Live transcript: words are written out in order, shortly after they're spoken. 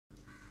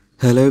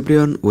Hello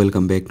everyone,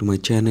 welcome back to my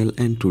channel,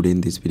 and today in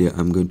this video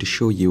I'm going to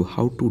show you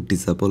how to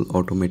disable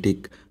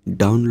automatic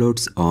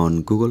downloads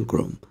on Google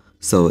Chrome.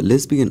 So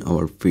let's begin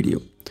our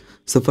video.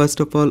 So first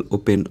of all,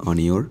 open on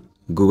your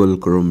Google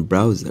Chrome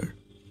browser.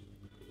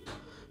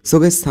 So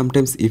guys,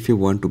 sometimes if you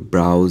want to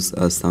browse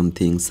some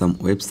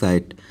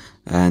website,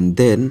 and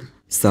then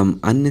some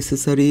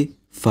unnecessary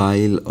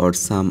file or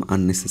some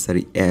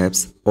unnecessary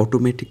apps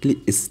automatically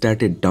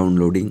started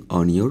downloading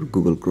on your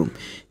Google Chrome.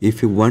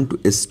 If you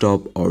want to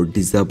stop or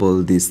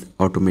disable this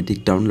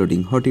automatic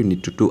downloading, what you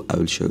need to do, I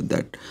will show you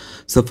that.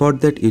 So for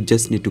that, you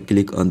just need to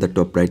click on the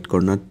top right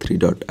corner three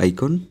dot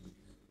icon,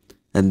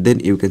 and then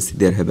you can see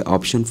there have an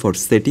option for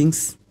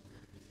settings,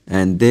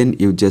 and then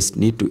you just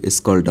need to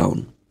scroll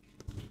down.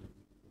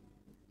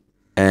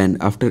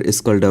 And after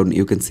scroll down,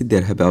 you can see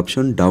there have an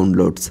option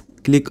downloads.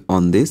 Click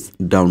on this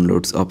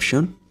downloads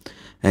option,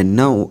 and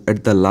now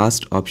at the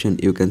last option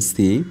you can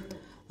see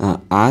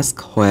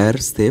ask where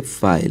save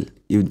file.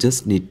 You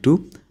just need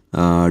to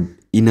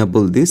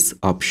enable this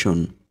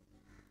option,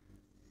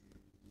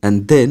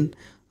 and then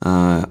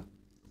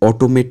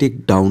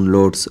automatic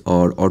downloads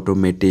or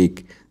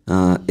automatic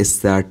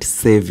start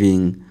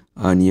saving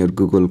on your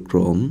Google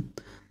Chrome.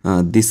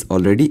 This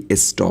already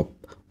stop.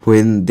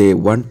 When they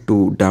want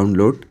to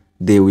download,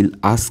 they will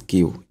ask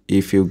you.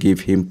 If you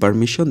give him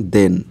permission,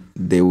 then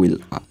they will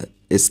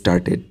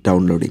started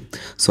downloading.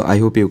 So I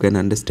hope you can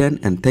understand,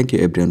 and thank you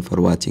everyone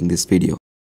for watching this video.